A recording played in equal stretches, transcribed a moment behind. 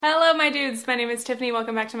dudes, my name is Tiffany.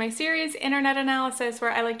 Welcome back to my series, Internet Analysis,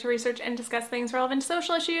 where I like to research and discuss things relevant to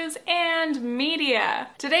social issues and media.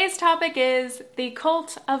 Today's topic is the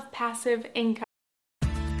cult of passive income.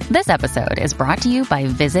 This episode is brought to you by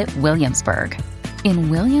Visit Williamsburg. In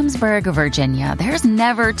Williamsburg, Virginia, there's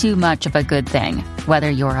never too much of a good thing. Whether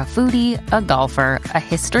you're a foodie, a golfer, a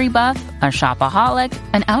history buff, a shopaholic,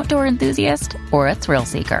 an outdoor enthusiast, or a thrill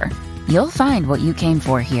seeker, you'll find what you came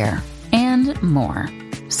for here and more.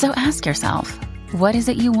 So ask yourself, what is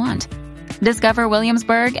it you want? Discover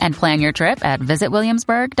Williamsburg and plan your trip at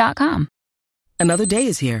visitwilliamsburg.com. Another day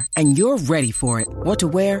is here, and you're ready for it. What to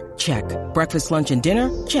wear? Check. Breakfast, lunch, and dinner?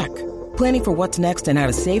 Check. Planning for what's next and how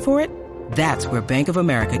to save for it? That's where Bank of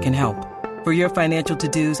America can help. For your financial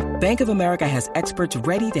to-dos, Bank of America has experts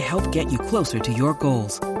ready to help get you closer to your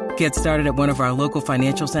goals. Get started at one of our local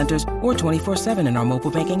financial centers or 24/7 in our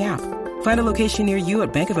mobile banking app. Find a location near you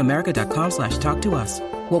at bankofamerica.com/talktous.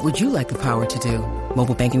 What would you like the power to do?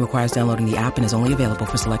 Mobile banking requires downloading the app and is only available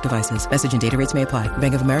for select devices. Message and data rates may apply.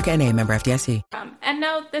 Bank of America N.A., member FDIC. And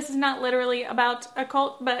no, this is not literally about a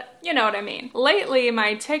cult, but you know what I mean. Lately,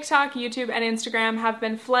 my TikTok, YouTube, and Instagram have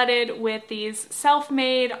been flooded with these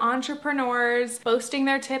self-made entrepreneurs boasting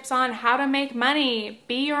their tips on how to make money,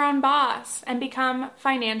 be your own boss, and become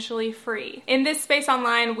financially free. In this space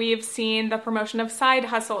online, we've seen the promotion of side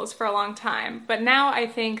hustles for a long time, but now I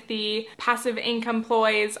think the passive income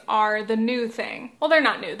ploys are the new thing. Well, they're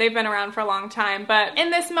not new. They've been around for a long time, but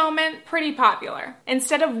in this moment, pretty popular.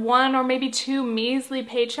 Instead of one or maybe two measly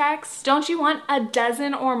paychecks, don't you want a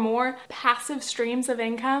dozen or more passive streams of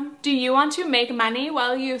income? Do you want to make money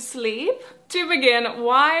while you sleep? To begin,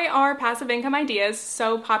 why are passive income ideas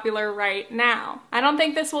so popular right now? I don't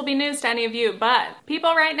think this will be news to any of you, but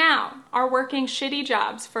people right now are working shitty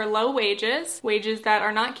jobs for low wages that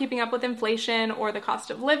are not keeping up with inflation or the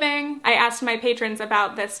cost of living. I asked my patrons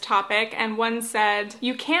about this topic, and one said,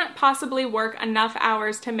 you can't possibly work enough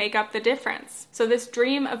hours to make up the difference. So this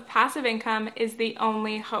dream of passive income is the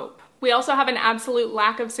only hope. We also have an absolute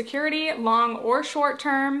lack of security, long or short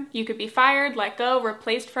term. You could be fired, let go,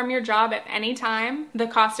 replaced from your job at any time. The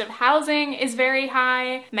cost of housing is very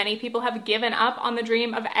high. Many people have given up on the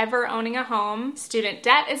dream of ever owning a home. Student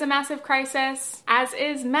debt is a massive crisis, as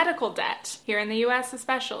is medical debt, here in the US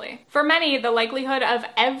especially. For many, the likelihood of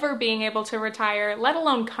ever being able to retire, let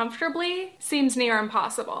alone comfortably, seems near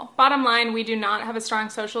impossible. Bottom line, we do not have a strong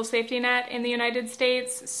social safety net in the United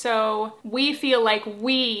States, so we feel like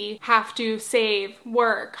we have to save,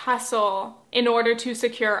 work, hustle in order to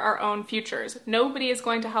secure our own futures. Nobody is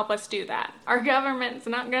going to help us do that. Our government's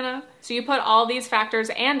not gonna. So you put all these factors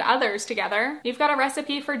and others together, you've got a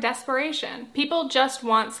recipe for desperation. People just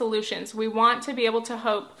want solutions. We want to be able to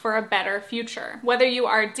hope for a better future. Whether you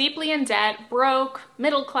are deeply in debt, broke,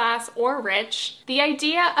 middle class, or rich, the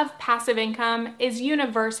idea of passive income is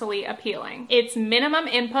universally appealing. It's minimum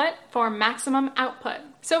input for maximum output.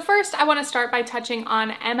 So first, I want to start by touching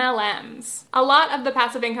on MLMs. A lot of the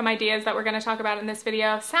passive income ideas that we're going to talk about in this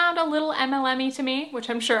video sound a little MLM-y to me, which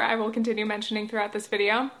I'm sure I will continue mentioning throughout this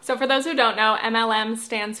video. So for those who don't know, MLM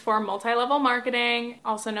stands for multi-level marketing,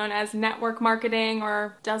 also known as network marketing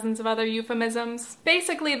or dozens of other euphemisms.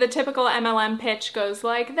 Basically, the typical MLM pitch goes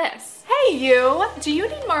like this. Hey you, do you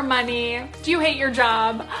need more money? Do you hate your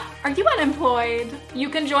job? Are you unemployed? You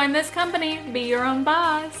can join this company, be your own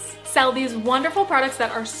boss. Sell these wonderful products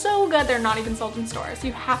that are so good they're not even sold in stores.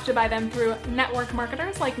 You have to buy them through network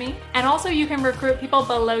marketers like me. And also you can recruit people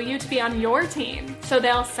below you to be on your team. So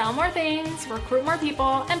they'll sell more things, recruit more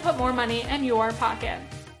people, and put more money in your pocket.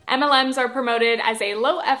 MLMs are promoted as a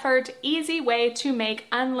low-effort, easy way to make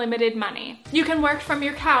unlimited money. You can work from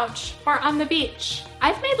your couch or on the beach.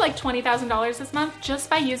 I've made like $20,000 this month just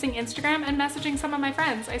by using Instagram and messaging some of my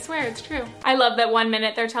friends. I swear it's true. I love that one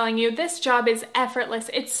minute they're telling you this job is effortless,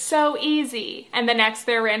 it's so easy. And the next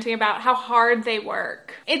they're ranting about how hard they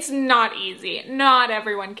work. It's not easy. Not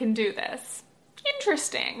everyone can do this.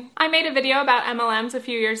 Interesting. I made a video about MLMs a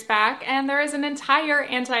few years back, and there is an entire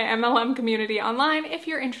anti-MLM community online if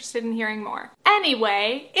you're interested in hearing more.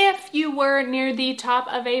 Anyway, if you were near the top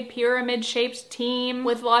of a pyramid-shaped team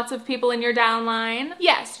with lots of people in your downline,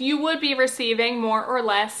 yes, you would be receiving more or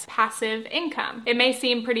less passive income. It may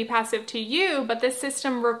seem pretty passive to you, but this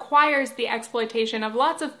system requires the exploitation of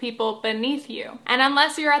lots of people beneath you. And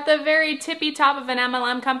unless you're at the very tippy top of an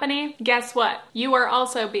MLM company, guess what? You are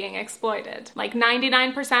also being exploited. Like Like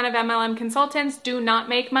 99% of MLM consultants do not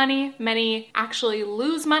make money. Many actually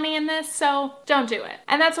lose money in this, so don't do it.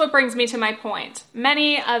 And that's what brings me to my point.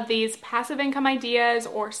 Many of these passive income ideas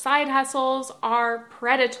or side hustles are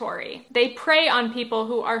predatory. They prey on people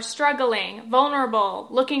who are struggling, vulnerable,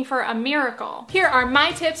 looking for a miracle. Here are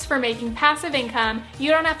my tips for making passive income.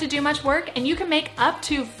 You don't have to do much work and you can make up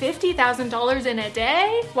to $50,000 in a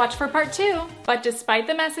day. Watch for part 2. But despite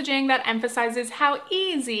the messaging that emphasizes how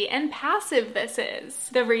easy and passive this is,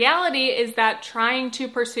 the reality is that trying to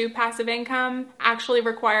pursue passive income actually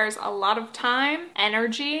requires a lot of time,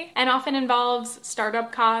 energy, and often involves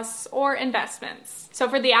startup costs or investments. So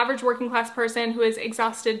for the average working class person who is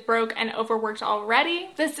exhausted, broke, and overworked already,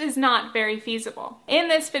 this is not very feasible. In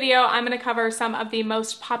this video, I'm going to cover some of the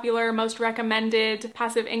most popular, most recommended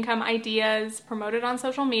passive income ideas promoted on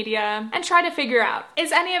social media and try to figure out,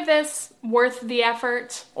 is any of this worth the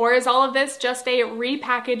effort? Or is all of this just a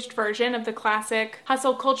repackaged version of the classic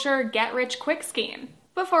hustle culture get-rich-quick scheme?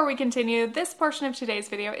 Before we continue, this portion of today's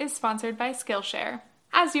video is sponsored by Skillshare.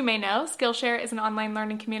 As you may know, Skillshare is an online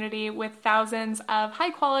learning community with thousands of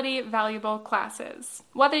high-quality, valuable classes.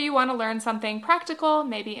 Whether you want to learn something practical,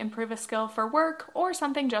 maybe improve a skill for work, or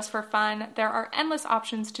something just for fun, there are endless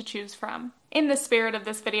options to choose from. In the spirit of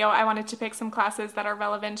this video, I wanted to pick some classes that are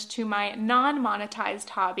relevant to my non-monetized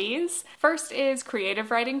hobbies. First is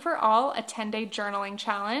Creative Writing for All, a 10-day journaling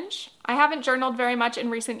challenge. I haven't journaled very much in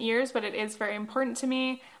recent years, but it is very important to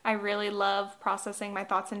me. I really love processing my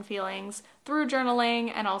thoughts and feelings through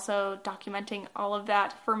journaling and also documenting all of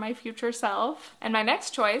that for my future self. And my next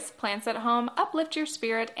choice, Plants at Home, uplift your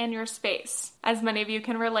spirit and your space. As many of you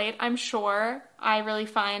can relate, I'm sure, I really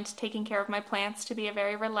find taking care of my plants to be a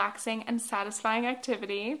very relaxing and satisfying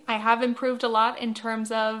activity. I have improved a lot in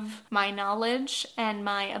terms of my knowledge and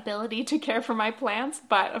my ability to care for my plants,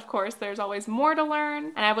 but of course there's always more to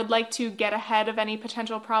learn, and I would like to get ahead of any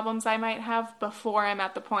potential problems I might have before I'm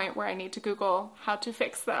at the point where I need to Google how to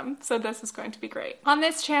fix them. So this is going to be great. On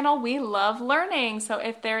this channel, we love learning, so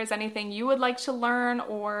if there is anything you would like to learn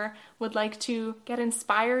or would like to get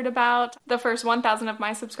inspired about, the first 1,000 of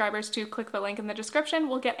my subscribers to click the link in the description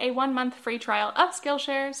will get a 1-month free trial of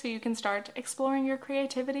Skillshare so you can start exploring your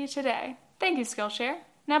creativity today. Thank you, Skillshare.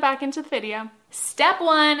 Now back into the video. Step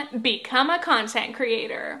 1, become a content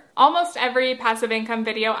creator. Almost every passive income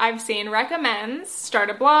video I've seen recommends start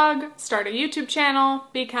a blog, start a YouTube channel,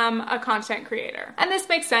 become a content creator. And this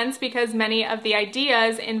makes sense because many of the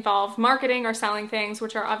ideas involve marketing or selling things,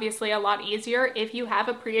 which are obviously a lot easier if you have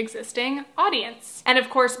a pre-existing audience. And of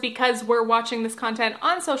course, because we're watching this content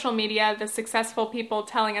on social media, the successful people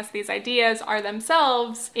telling us these ideas are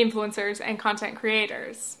themselves influencers and content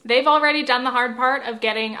creators. They've already done the hard part of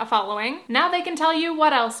getting a following. Now they can tell you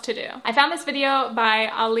what else to do. I found this video by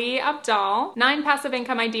Ali Abdal, 9 passive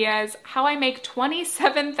income ideas, how I make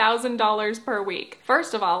 $27,000 per week.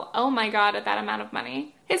 First of all, oh my God, at that amount of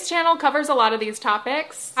money. His channel covers a lot of these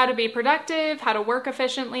topics: how to be productive, how to work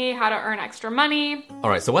efficiently, how to earn extra money.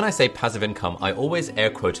 Alright, so when I say passive income, I always air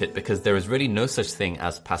quote it because there is really no such thing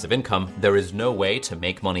as passive income. There is no way to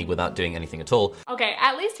make money without doing anything at all. Okay,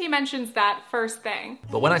 at least he mentions that first thing.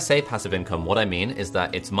 But when I say passive income, what I mean is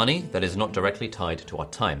that it's money that is not directly tied to our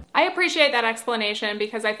time. I appreciate that explanation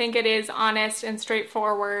because I think it is honest and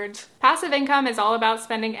straightforward. Passive income is all about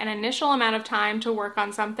spending an initial amount of time to work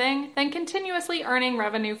on something, then continuously earning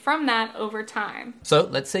revenue from that over time. So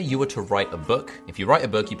let's say you were to write a book. If you write a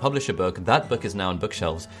book, you publish a book, that book is now on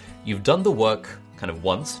bookshelves. You've done the work kind of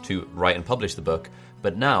once to write and publish the book,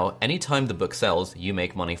 but now anytime the book sells, you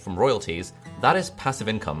make money from royalties. That is passive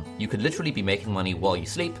income. You could literally be making money while you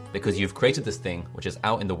sleep because you've created this thing which is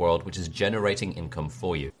out in the world, which is generating income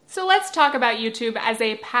for you. So let's talk about YouTube as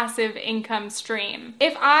a passive income stream.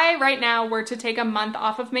 If I right now were to take a month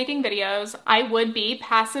off of making videos, I would be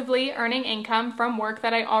passively earning income from work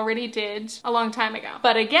that I already did a long time ago.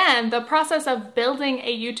 But again, the process of building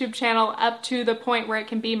a YouTube channel up to the point where it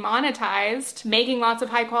can be monetized, making lots of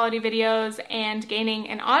high quality videos and gaining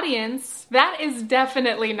an audience, that is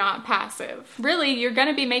definitely not passive. Really, you're going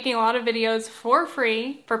to be making a lot of videos for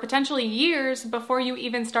free for potentially years before you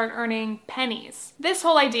even start earning pennies. This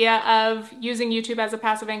whole idea of using YouTube as a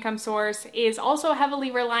passive income source is also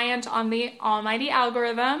heavily reliant on the almighty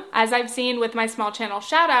algorithm. As I've seen with my small channel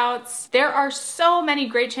shoutouts, there are so many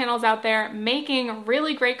great channels out there making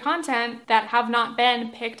really great content that have not been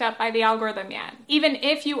picked up by the algorithm yet. Even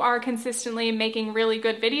if you are consistently making really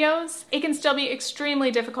good videos, it can still be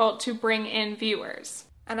extremely difficult to bring in viewers.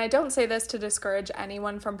 And I don't say this to discourage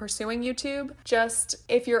anyone from pursuing YouTube, just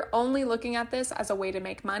if you're only looking at this as a way to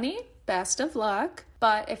make money, best of luck.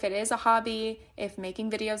 But if it is a hobby, if making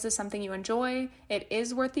videos is something you enjoy, it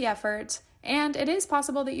is worth the effort. and it is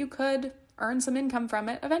possible that you could earn some income from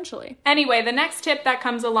it eventually. Anyway, the next tip that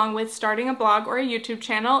comes along with starting a blog or a YouTube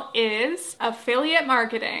channel is affiliate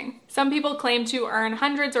marketing. Some people claim to earn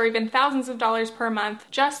hundreds or even thousands of dollars per month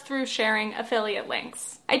just through sharing affiliate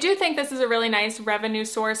links. I do think this is a really nice revenue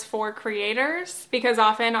source for creators because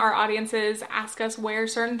often our audiences ask us where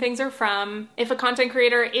certain things are from. If a content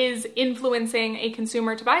creator is influencing a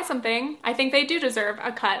consumer to buy something, I think they do deserve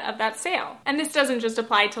a cut of that sale. And this doesn't just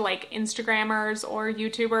apply to like Instagrammers or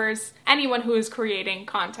YouTubers, anyone who is creating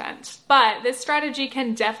content. But this strategy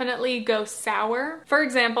can definitely go sour. For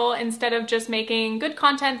example, instead of just making good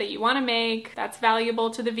content that you want to make, that's valuable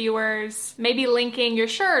to the viewers, maybe linking your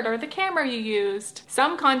shirt or the camera you used,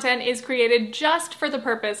 some content is created just for the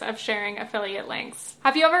purpose of sharing affiliate links.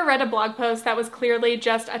 Have you ever read a blog post that was clearly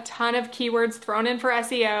just a ton of keywords thrown in for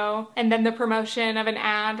SEO and then the promotion of an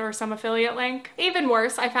ad or some affiliate link? Even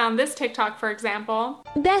worse, I found this TikTok, for example.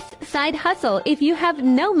 Best side hustle if you have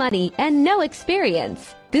no money and no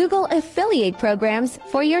experience. Google affiliate programs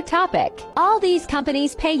for your topic. All these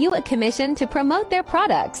companies pay you a commission to promote their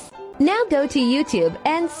products. Now go to YouTube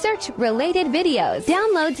and search related videos.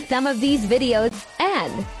 Download some of these videos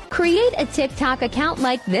and create a TikTok account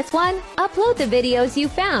like this one. Upload the videos you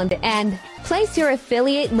found and place your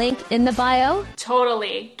affiliate link in the bio.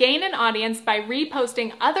 Totally. Gain an audience by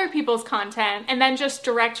reposting other people's content and then just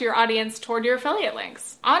direct your audience toward your affiliate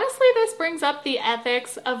links. Honestly, this brings up the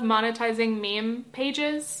ethics of monetizing meme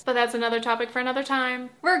pages, but that's another topic for another time.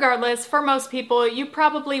 Regardless, for most people, you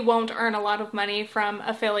probably won't earn a lot of money from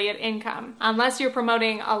affiliate income. Unless you're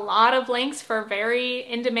promoting a lot of links for very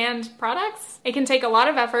in-demand products, it can take a lot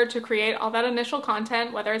of effort to create all that initial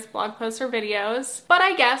content, whether it's blog posts or videos. But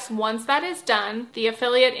I guess once that is done, the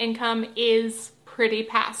affiliate income is pretty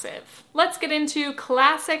passive. Let's get into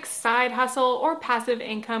classic side hustle or passive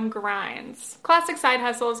income grinds. Classic side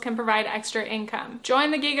hustles can provide extra income.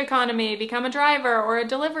 Join the gig economy, become a driver or a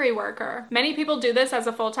delivery worker. Many people do this as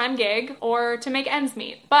a full-time gig or to make ends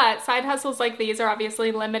meet. But side hustles like these are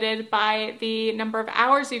obviously limited by the number of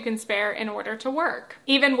hours you can spare in order to work.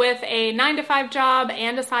 Even with a 9-to-5 job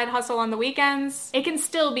and a side hustle on the weekends, it can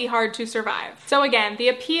still be hard to survive. So again, the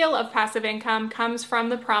appeal of passive income comes from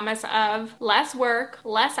the promise of less work,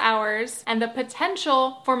 less hours, and the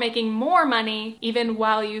potential for making more money even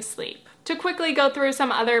while you sleep. To quickly go through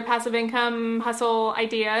some other passive income hustle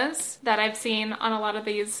ideas that I've seen on a lot of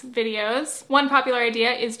these videos. One popular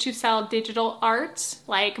idea is to sell digital art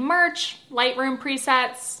like merch, Lightroom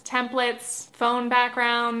presets, templates, phone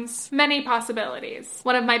backgrounds, many possibilities.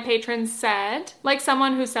 One of my patrons said, like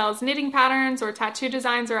someone who sells knitting patterns or tattoo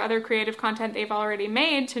designs or other creative content they've already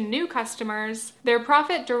made to new customers, their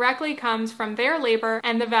profit directly comes from their labor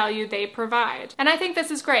and the value they provide. And I think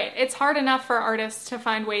this is great. It's hard enough for artists to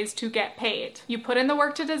find ways to get paid. You put in the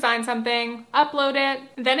work to design something, upload it,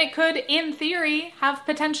 then it could, in theory, have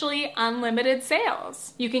potentially unlimited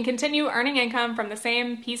sales. You can continue earning income from the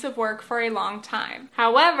same piece of work for a long time.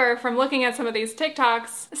 However, from looking at some of these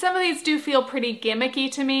TikToks, some of these do feel pretty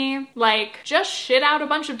gimmicky to me, like just shit out a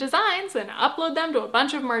bunch of designs and upload them to a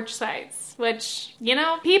bunch of merch sites, which, you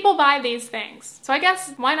know, people buy these things. So I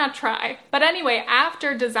guess why not try? But anyway,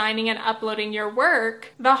 after designing and uploading your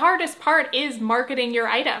work, the hardest part is marketing your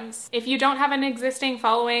items. If you don't have an existing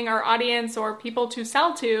following or audience or people to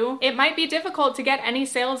sell to, it might be difficult to get any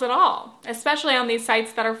sales at all, especially on these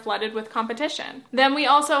sites that are flooded with competition. Then we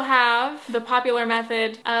also have the popular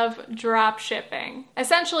method of drop shipping.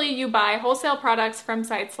 Essentially, you buy wholesale products from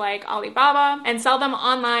sites like Alibaba and sell them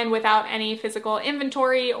online without any physical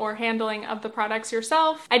inventory or handling of the products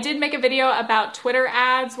yourself. I did make a video about Twitter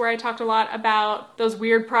ads where I talked a lot about those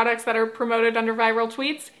weird products that are promoted under viral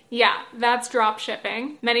tweets. Yeah, that's drop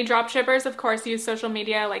shipping. Many drop shippers, of course, use social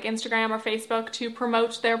media like Instagram or Facebook to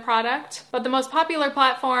promote their product, but the most popular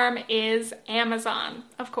platform is Amazon,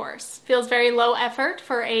 of course. Feels very low effort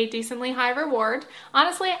for a decently high reward.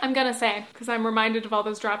 Honestly, I'm gonna say, because I'm reminded of all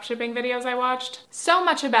those drop shipping videos I watched, so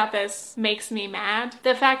much about this makes me mad.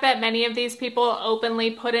 The fact that many of these people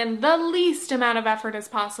openly put in the least amount of effort as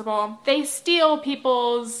possible. They steal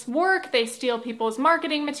people's work, they steal people's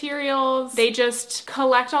marketing materials, they just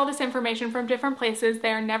collect all this information from different places.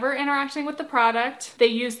 They're never interacting with the product. They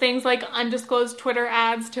use things like undisclosed Twitter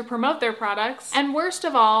ads to promote their products. And worst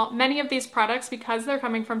of all, many of these products, because they're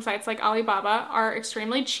coming from sites like Alibaba, are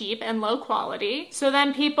extremely cheap and low quality. So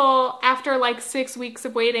then people, after like 6 weeks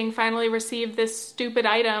of waiting, finally receive this stupid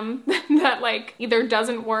item that like either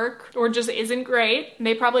doesn't work or just isn't great.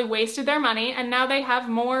 They probably wasted their money and now they have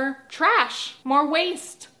more trash, more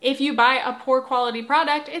waste. If you buy a poor quality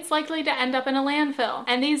product, it's likely to end up in a landfill.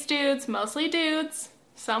 And these dudes, mostly dudes,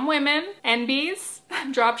 some women, NBs,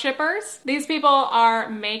 dropshippers. These people are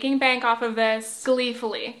making bank off of this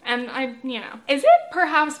gleefully. And is it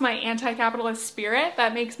perhaps my anti-capitalist spirit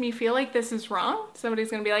that makes me feel like this is wrong?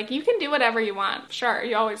 Somebody's gonna be like, you can do whatever you want. Sure,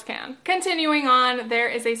 you always can. Continuing on, there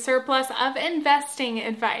is a surplus of investing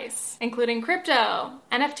advice, including crypto,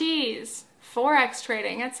 NFTs, Forex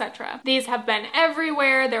trading, etc. These have been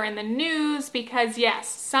everywhere. They're in the news because yes,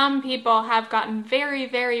 some people have gotten very,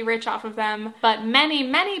 very rich off of them, but many,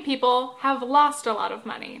 many people have lost a lot of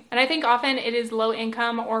money. And I think often it is low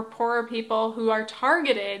income or poorer people who are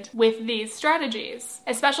targeted with these strategies,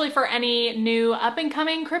 especially for any new up and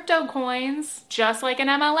coming crypto coins, just like an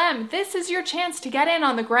MLM. This is your chance to get in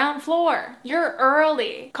on the ground floor. You're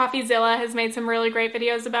early. CoffeeZilla has made some really great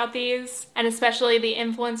videos about these, and especially the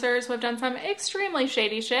influencers who have done some extremely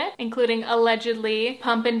shady shit, including allegedly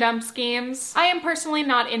pump and dump schemes. I am personally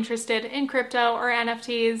not interested in crypto or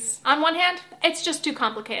NFTs. On one hand, it's just too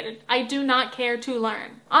complicated. I do not care to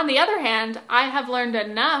learn. On the other hand, I have learned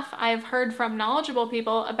enough. I've heard from knowledgeable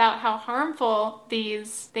people about how harmful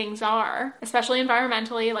these things are, especially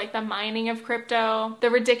environmentally, like the mining of crypto, the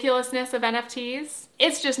ridiculousness of NFTs.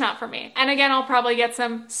 It's just not for me. And again, I'll probably get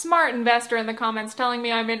some smart investor in the comments telling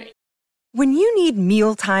me I'm an When you need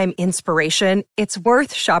mealtime inspiration, it's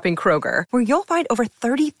worth shopping Kroger, where you'll find over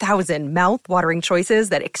 30,000 mouth-watering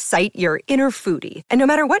choices that excite your inner foodie. And no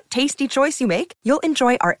matter what tasty choice you make, you'll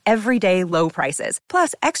enjoy our everyday low prices,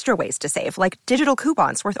 plus extra ways to save, like digital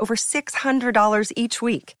coupons worth over $600 each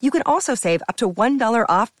week. You can also save up to $1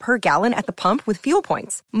 off per gallon at the pump with fuel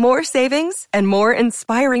points. More savings and more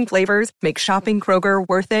inspiring flavors make shopping Kroger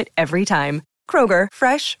worth it every time. Kroger,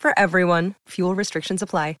 fresh for everyone. Fuel restrictions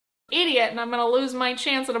apply. Idiot and I'm gonna lose my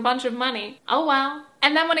chance at a bunch of money. Oh well.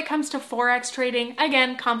 And then when it comes to Forex trading,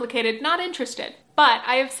 again, complicated, not interested. But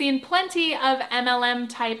I have seen plenty of MLM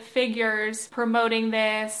type figures promoting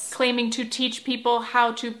this, claiming to teach people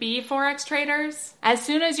how to be Forex traders. As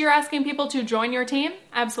soon as you're asking people to join your team,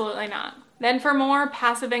 absolutely not. Then for more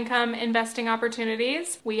passive income investing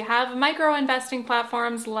opportunities, we have micro investing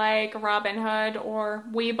platforms like Robinhood or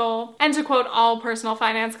Webull. And to quote all personal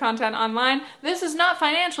finance content online, this is not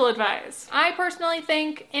financial advice. I personally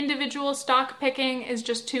think individual stock picking is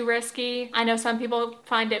just too risky. I know some people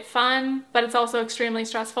find it fun, but it's also extremely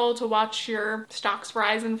stressful to watch your stocks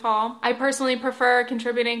rise and fall. I personally prefer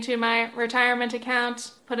contributing to my retirement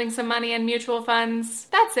account, putting some money in mutual funds.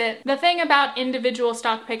 That's it. The thing about individual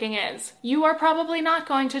stock picking is you are probably not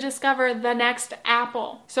going to discover the next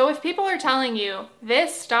Apple. So if people are telling you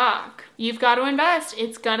this stock, you've got to invest,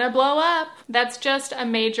 it's gonna blow up, that's just a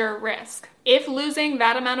major risk. If losing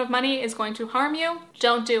that amount of money is going to harm you,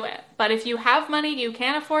 don't do it. But if you have money you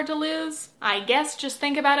can't afford to lose, I guess just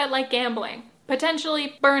think about it like gambling.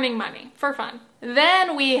 Potentially burning money for fun.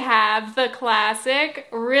 Then we have the classic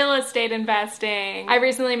real estate investing. I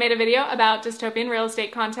recently made a video about dystopian real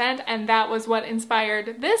estate content, and that was what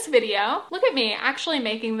inspired this video. Look at me actually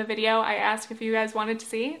making the video I asked if you guys wanted to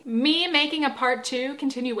see. Me making a part 2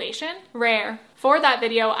 continuation? Rare. For that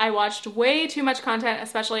video, I watched way too much content,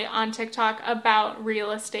 especially on TikTok, about real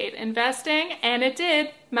estate investing, and it did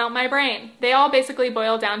melt my brain. They all basically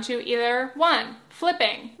boil down to either 1,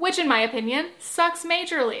 flipping, which in my opinion sucks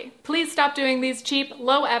majorly. Please stop doing these cheap,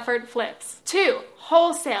 low-effort flips. 2,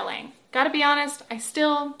 wholesaling. Gotta be honest, I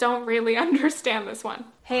still don't really understand this one.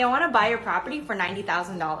 Hey, I want to buy your property for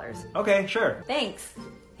 $90,000. Okay, sure. Thanks.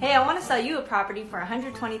 Hey, I want to sell you a property for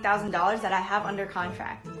 $120,000 that I have under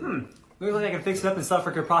contract. Looks like I can fix it up and sell it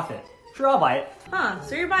for good profit. Sure, I'll buy it.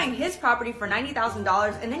 So you're buying his property for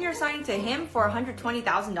 $90,000 and then you're selling to him for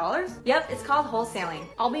 $120,000? Yep, it's called wholesaling.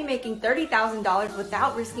 I'll be making $30,000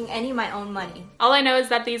 without risking any of my own money. All I know is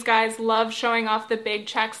that these guys love showing off the big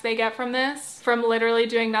checks they get from this, from literally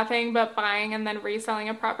doing nothing but buying and then reselling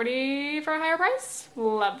a property for a higher price.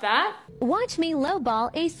 Love that. Watch me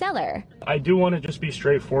lowball a seller. I do want to just be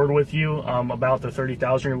straightforward with you about the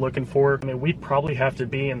 $30,000 you're looking for. I mean, we'd probably have to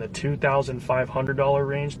be in the $2,500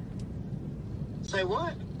 range. Say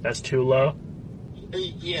what? That's too low?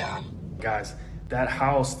 Yeah. Guys, that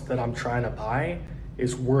house that I'm trying to buy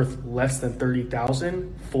is worth less than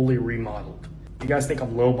 $30,000 fully remodeled. You guys think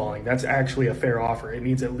I'm lowballing? That's actually a fair offer. It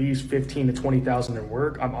needs at least $15,000 to $20,000 in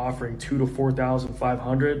work. I'm offering $2,000 to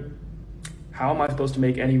 $4,500. How am I supposed to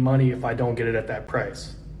make any money if I don't get it at that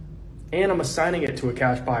price? And I'm assigning it to a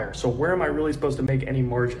cash buyer. So where am I really supposed to make any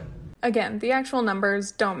margin? Again, the actual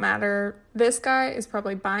numbers don't matter. This guy is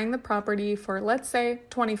probably buying the property for, let's say,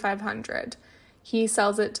 $2,500. He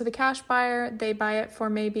sells it to the cash buyer. They buy it for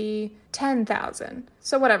maybe $10,000.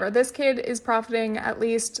 So whatever, this kid is profiting at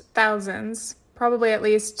least thousands, probably at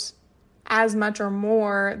least as much or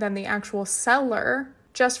more than the actual seller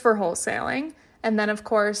just for wholesaling. And then, of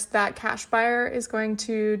course, that cash buyer is going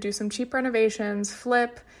to do some cheap renovations,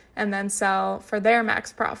 flip, and then sell for their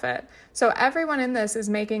max profit. So everyone in this is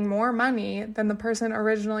making more money than the person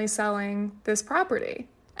originally selling this property.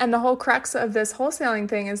 And the whole crux of this wholesaling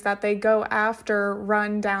thing is that they go after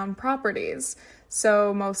run-down properties.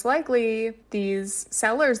 So most likely, these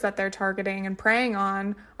sellers that they're targeting and preying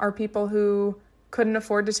on are people who couldn't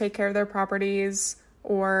afford to take care of their properties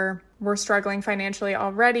or were struggling financially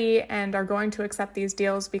already and are going to accept these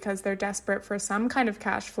deals because they're desperate for some kind of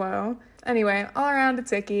cash flow. Anyway, all around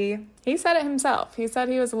it's icky. He said it himself. He said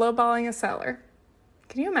he was lowballing a seller.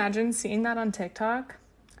 Can you imagine seeing that on TikTok?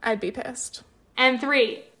 I'd be pissed. And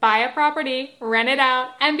 3, buy a property, rent it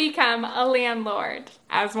out, and become a landlord.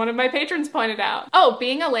 As one of my patrons pointed out. Oh,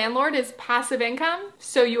 being a landlord is passive income?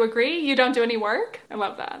 So you agree you don't do any work? I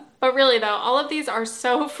love that. But really though, all of these are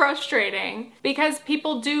so frustrating because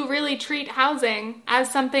people do really treat housing as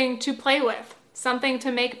something to play with, something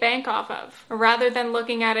to make bank off of, rather than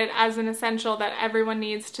looking at it as an essential that everyone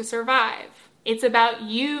needs to survive. It's about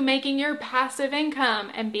you making your passive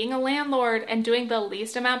income and being a landlord and doing the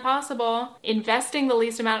least amount possible, investing the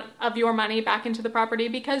least amount of your money back into the property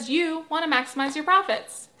because you want to maximize your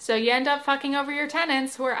profits. So you end up fucking over your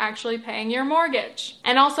tenants who are actually paying your mortgage.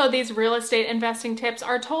 And also these real estate investing tips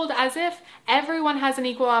are told as if everyone has an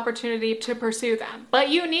equal opportunity to pursue them. But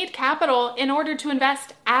you need capital in order to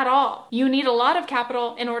invest at all. You need a lot of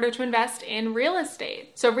capital in order to invest in real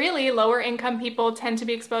estate. So really, lower income people tend to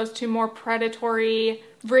be exposed to more predatory,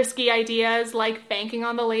 risky ideas like banking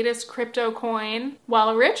on the latest crypto coin,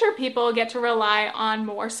 while richer people get to rely on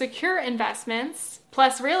more secure investments,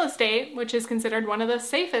 plus real estate, which is considered one of the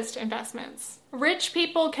safest investments. Rich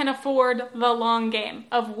people can afford the long game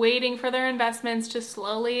of waiting for their investments to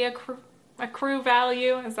slowly accrue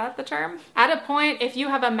value. Is that the term? At a point, if you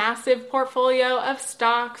have a massive portfolio of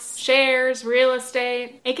stocks, shares, real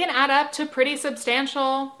estate, it can add up to pretty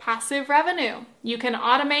substantial passive revenue. You can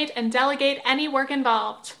automate and delegate any work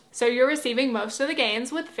involved. So you're receiving most of the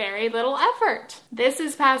gains with very little effort. This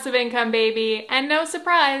is passive income, baby, and no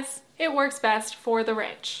surprise, it works best for the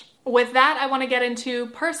rich. With that, I want to get into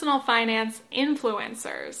personal finance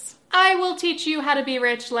influencers. I will teach you how to be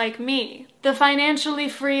rich like me. The financially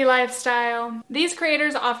free lifestyle. These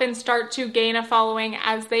creators often start to gain a following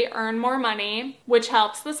as they earn more money, which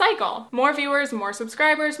helps the cycle. More viewers, more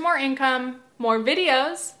subscribers, more income, more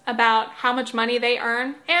videos about how much money they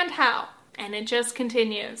earn and how. And it just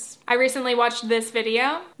continues. I recently watched this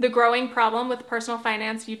video, The Growing Problem with Personal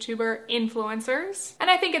Finance YouTuber Influencers, and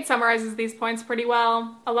I think it summarizes these points pretty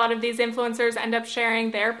well. A lot of these influencers end up sharing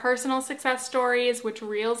their personal success stories, which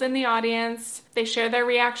reels in the audience. They share their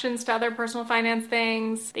reactions to other personal finance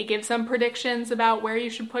things. They give some predictions about where you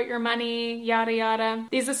should put your money, yada yada.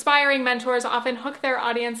 These aspiring mentors often hook their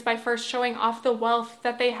audience by first showing off the wealth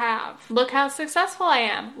that they have. Look how successful I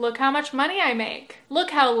am. Look how much money I make.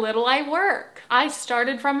 Look how little I work. I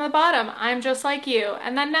started from the bottom. I'm just like you.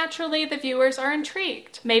 And then naturally the viewers are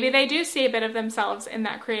intrigued. Maybe they do see a bit of themselves in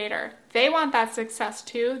that creator. They want that success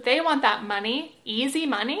too. They want that money, easy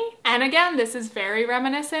money. And again, this is very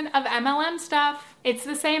reminiscent of MLM stuff. It's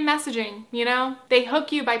the same messaging, you know? They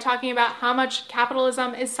hook you by talking about how much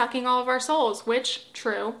capitalism is sucking all of our souls, which,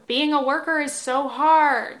 true. Being a worker is so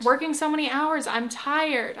hard. Working so many hours, I'm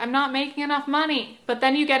tired. I'm not making enough money. But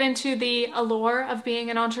then you get into the allure of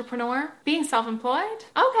being an entrepreneur, being self-employed.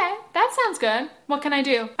 Okay, that sounds good. What can I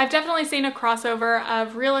do? I've definitely seen a crossover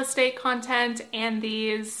of real estate content and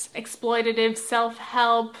these exploitative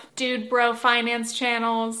self-help dude bro finance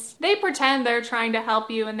channels. They pretend they're trying to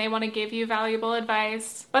help you and they want to give you valuable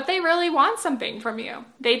advice, but they really want something from you.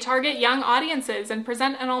 They target young audiences and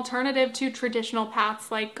present an alternative to traditional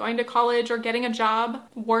paths like going to college or getting a job.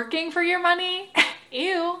 Working for your money?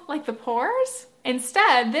 Ew, like the pores?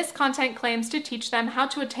 Instead, this content claims to teach them how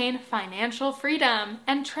to attain financial freedom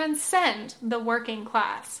and transcend the working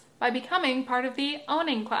class by becoming part of the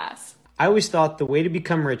owning class. I always thought the way to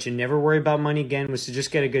become rich and never worry about money again was to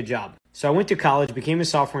just get a good job. So I went to college, became a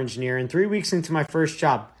software engineer, and 3 weeks into my first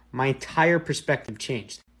job, my entire perspective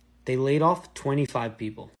changed. They laid off 25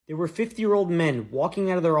 people. There were 50-year-old men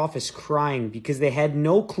walking out of their office crying because they had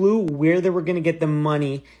no clue where they were going to get the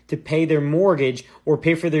money to pay their mortgage or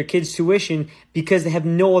pay for their kids' tuition because they have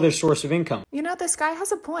no other source of income. You know, this guy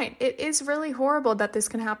has a point. It is really horrible that this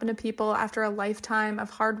can happen to people after a lifetime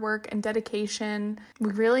of hard work and dedication.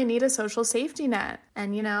 We really need a social safety net.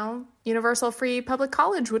 And, you know, universal free public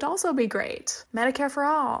college would also be great. Medicare for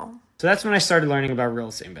all. So that's when I started learning about real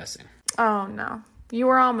estate investing. Oh, no. You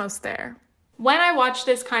were almost there. When I watch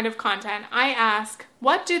this kind of content, I ask,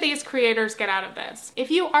 What do these creators get out of this? If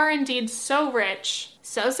you are indeed so rich,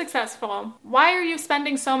 so successful, why are you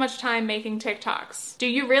spending so much time making TikToks? Do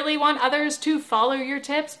you really want others to follow your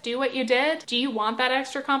tips, do what you did? Do you want that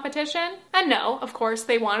extra competition? And no, of course,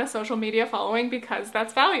 they want a social media following because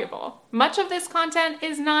that's valuable. Much of this content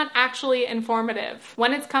is not actually informative.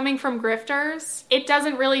 When it's coming from grifters, it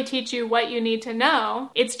doesn't really teach you what you need to know.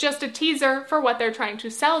 It's just a teaser for what they're trying to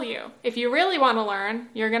sell you. If you really want to learn,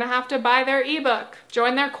 you're gonna have to buy their ebook,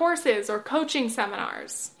 join their courses or coaching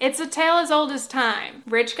seminars. It's a tale as old as time.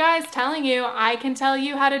 Rich guys telling you, I can tell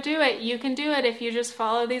you how to do it. You can do it if you just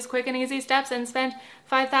follow these quick and easy steps and spend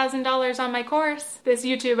 $5,000 on my course. This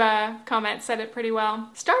YouTube comment said it pretty well.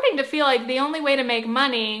 Starting to feel like the only way to make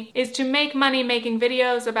money is to make money making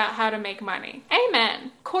videos about how to make money.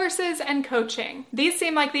 Amen. Courses and coaching. These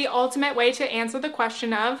seem like the ultimate way to answer the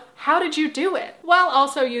question of, how did you do it? While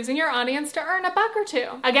also using your audience to earn a buck or two.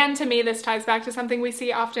 Again, to me, this ties back to something we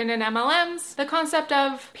see often in MLMs, the concept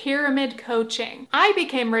of pyramid coaching. I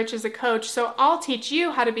became rich as a coach, so I'll teach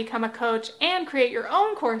you how to become a coach and create your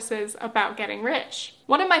own courses about getting rich.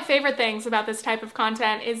 One of my favorite things about this type of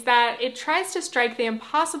content is that it tries to strike the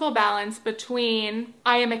impossible balance between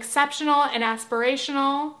I am exceptional and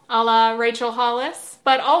aspirational, a la Rachel Hollis,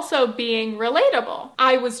 but also being relatable.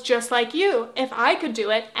 I was just like you. If I could do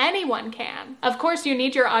it, anyone can. Of course, you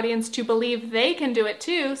need your audience to believe they can do it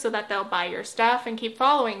too, so that they'll buy your stuff and keep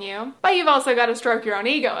following you. But you've also got to stroke your own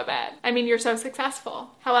ego a bit. I mean, you're so successful.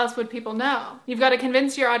 How else would people know? You've got to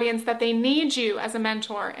convince your audience that they need you as a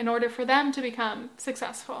mentor in order for them to become successful.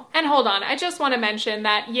 And hold on, I just want to mention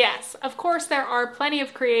that yes, of course there are plenty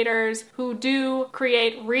of creators who do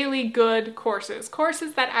create really good courses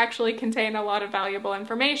that actually contain a lot of valuable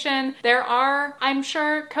information. There are, I'm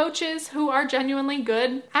sure, coaches who are genuinely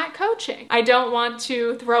good at coaching. I don't want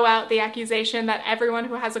to throw out the accusation that everyone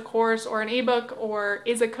who has a course or an ebook or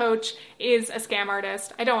is a coach is a scam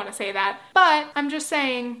artist. I don't want to say that, but I'm just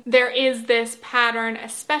saying there is this pattern,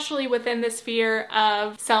 especially within the sphere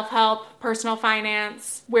of self-help, personal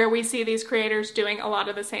finance, where we see these creators doing a lot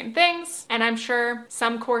of the same things. And I'm sure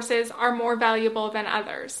some courses are more valuable than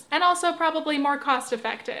others, and also probably more cost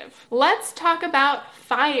effective. Let's talk about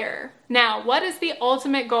FIRE. Now, what is the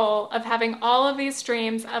ultimate goal of having all of these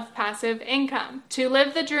streams of passive income? To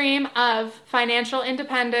live the dream of financial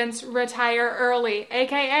independence, retire early,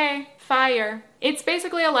 aka FIRE. It's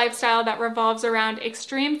basically a lifestyle that revolves around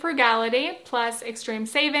extreme frugality plus extreme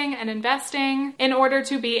saving and investing in order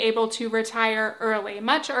to be able to retire early,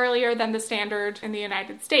 much earlier than the standard in the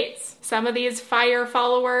United States. Some of these FIRE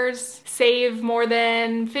followers save more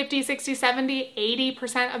than 50, 60, 70,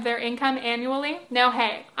 80% of their income annually. Now,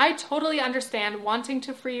 hey, I totally understand wanting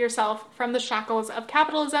to free yourself from the shackles of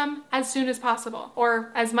capitalism as soon as possible,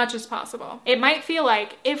 or as much as possible. It might feel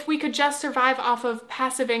like if we could just survive off of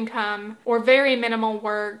passive income or very minimal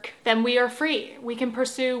work, then we are free. We can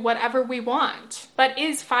pursue whatever we want. But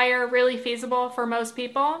is FIRE really feasible for most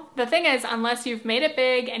people? The thing is, unless you've made it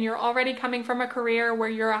big and you're already coming from a career where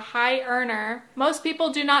you're a high earner, most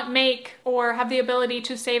people do not make or have the ability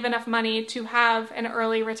to save enough money to have an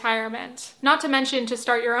early retirement. Not to mention, to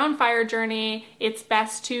start your own FIRE journey, it's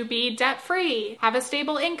best to be debt-free, have a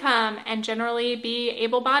stable income, and generally be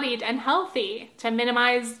able-bodied and healthy to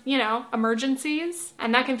minimize, emergencies.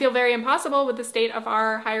 And that can feel very impossible with the state of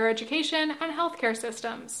our higher education and healthcare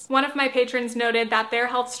systems. One of my patrons noted that their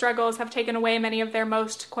health struggles have taken away many of their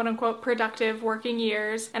most quote-unquote productive working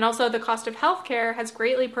years, and also the cost of healthcare has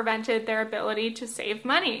greatly prevented their ability to save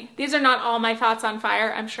money. These are not all my thoughts on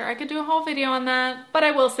FIRE. I'm sure I could do a whole video on that. But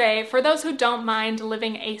I will say, for those who don't mind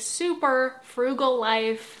living a super frugal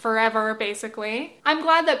life forever, basically, I'm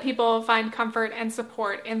glad that people find comfort and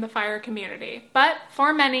support in the FIRE community. But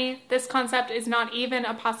for many, this concept is not even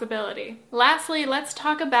a possibility. Lastly, let's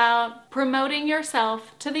talk about promoting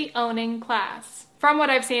yourself to the owning class. From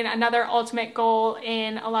what I've seen, another ultimate goal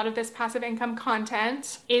in a lot of this passive income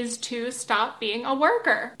content is to stop being a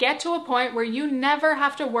worker. Get to a point where you never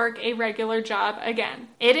have to work a regular job again.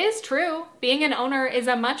 It is true, being an owner is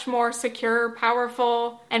a much more secure,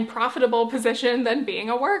 powerful, and profitable position than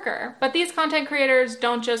being a worker. But these content creators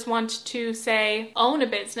don't just want to, say, own a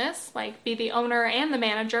business, like be the owner and the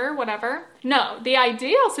manager, whatever. No, the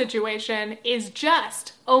ideal situation is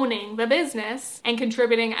just owning the business and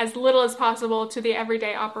contributing as little as possible to the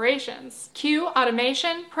everyday operations. Cue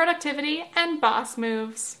automation, productivity, and boss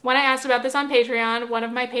moves. When I asked about this on Patreon, one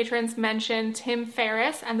of my patrons mentioned Tim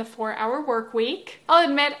Ferriss and the 4-Hour Workweek. I'll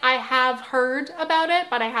admit I have heard about it,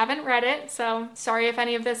 but I haven't read it, so sorry if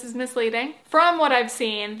any of this is misleading. From what I've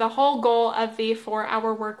seen, the whole goal of the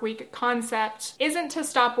 4-Hour Workweek concept isn't to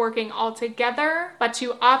stop working altogether, but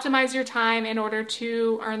to optimize your time in order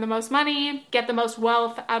to earn the most money, get the most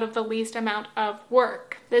wealth out of the least amount of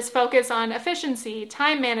work. This focus on efficiency,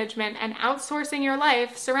 time management, and outsourcing your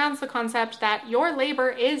life surrounds the concept that your labor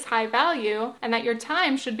is high value and that your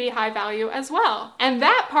time should be high value as well. And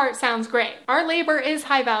that part sounds great. Our labor is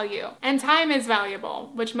high value and time is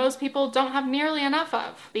valuable, which most people don't have nearly enough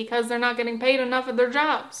of because they're not getting paid enough at their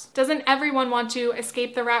jobs. Doesn't everyone want to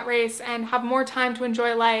escape the rat race and have more time to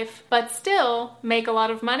enjoy life, but still make a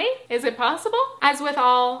lot of money? Is it possible? As with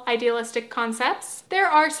all idealistic concepts, there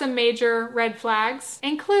are some major red flags,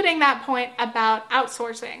 including that point about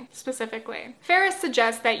outsourcing specifically. Ferriss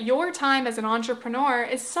suggests that your time as an entrepreneur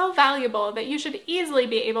is so valuable that you should easily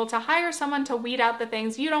be able to hire someone to weed out the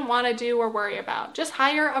things you don't want to do or worry about. Just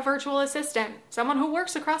hire a virtual assistant, someone who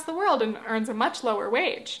works across the world and earns a much lower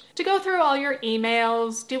wage, to go through all your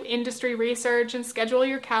emails, do industry research, and schedule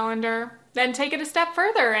your calendar. Then take it a step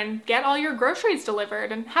further and get all your groceries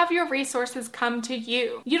delivered and have your resources come to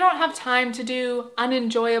you. You don't have time to do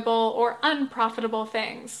unenjoyable or unprofitable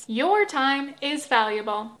things. Your time is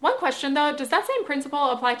valuable. One question though, does that same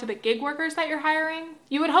principle apply to the gig workers that you're hiring?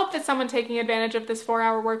 You would hope that someone taking advantage of this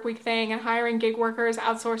 4-hour workweek thing and hiring gig workers,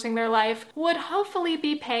 outsourcing their life, would hopefully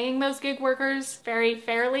be paying those gig workers very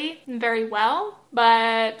fairly and very well.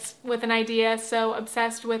 But with an idea so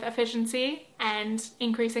obsessed with efficiency and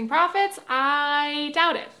increasing profits, I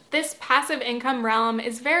doubt it. This passive income realm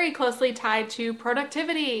is very closely tied to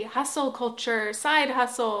productivity, hustle culture, side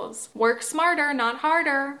hustles. Work smarter, not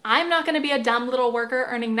harder. I'm not going to be a dumb little worker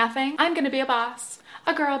earning nothing. I'm going to be a boss.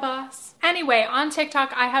 A girl boss. Anyway, on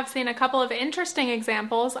TikTok, I have seen a couple of interesting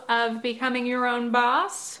examples of becoming your own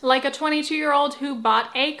boss, like a 22-year-old who bought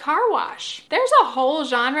a car wash. There's a whole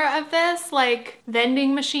genre of this, like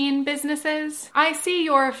vending machine businesses. I see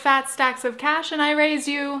your fat stacks of cash and I raise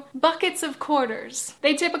you buckets of quarters.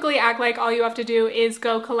 They typically act like all you have to do is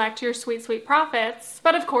go collect your sweet, sweet profits.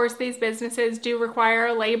 But of course, these businesses do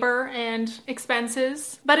require labor and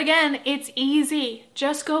expenses. But again, it's easy.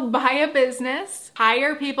 Just go buy a business,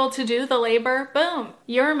 hire people to do the labor, boom,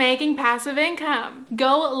 you're making passive income.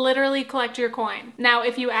 Go literally collect your coin. Now,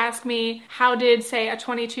 if you ask me, how did, say, a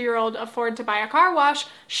 22-year-old afford to buy a car wash?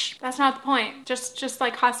 Shh, that's not the point. Just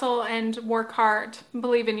like hustle and work hard.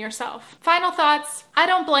 Believe in yourself. Final thoughts. I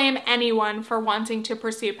don't blame anyone for wanting to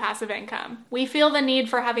pursue passive income. We feel the need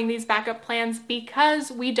for having these backup plans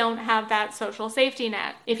because we don't have that social safety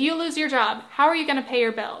net. If you lose your job, how are you going to pay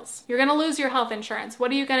your bills? You're going to lose your health insurance.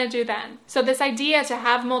 What are you going to do then? So this idea to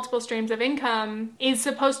have multiple streams of income is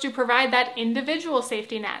supposed to provide that individual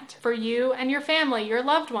safety net for you and your family, your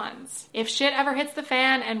loved ones. If shit ever hits the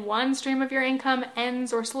fan and one stream of your income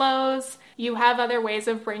ends or slows, you have other ways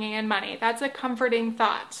of bringing in money. That's a comforting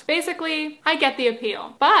thought. Basically, I get the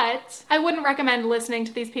appeal, but I wouldn't recommend listening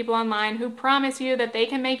to these people online who promise you that they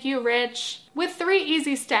can make you rich with 3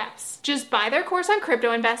 easy steps. Just buy their course on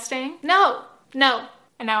crypto investing. No.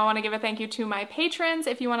 And now I want to give a thank you to my patrons.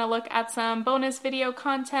 If you want to look at some bonus video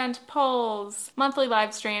content, polls, monthly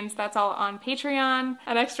live streams, that's all on Patreon.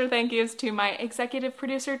 And extra thank yous to my executive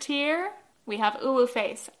producer tier. We have Uwu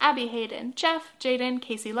Face, Abby Hayden, Jeff, Jaden,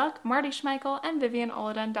 Casey Luck, Marty Schmeichel, and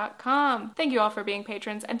VivianOladun.com. Thank you all for being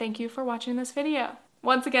patrons, and thank you for watching this video.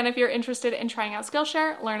 Once again, if you're interested in trying out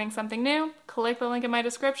Skillshare, learning something new, click the link in my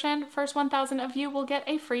description. First 1,000 of you will get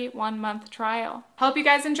a free 1-month trial. Hope you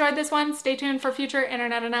guys enjoyed this one. Stay tuned for future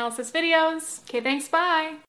internet analysis videos. Okay, thanks, bye!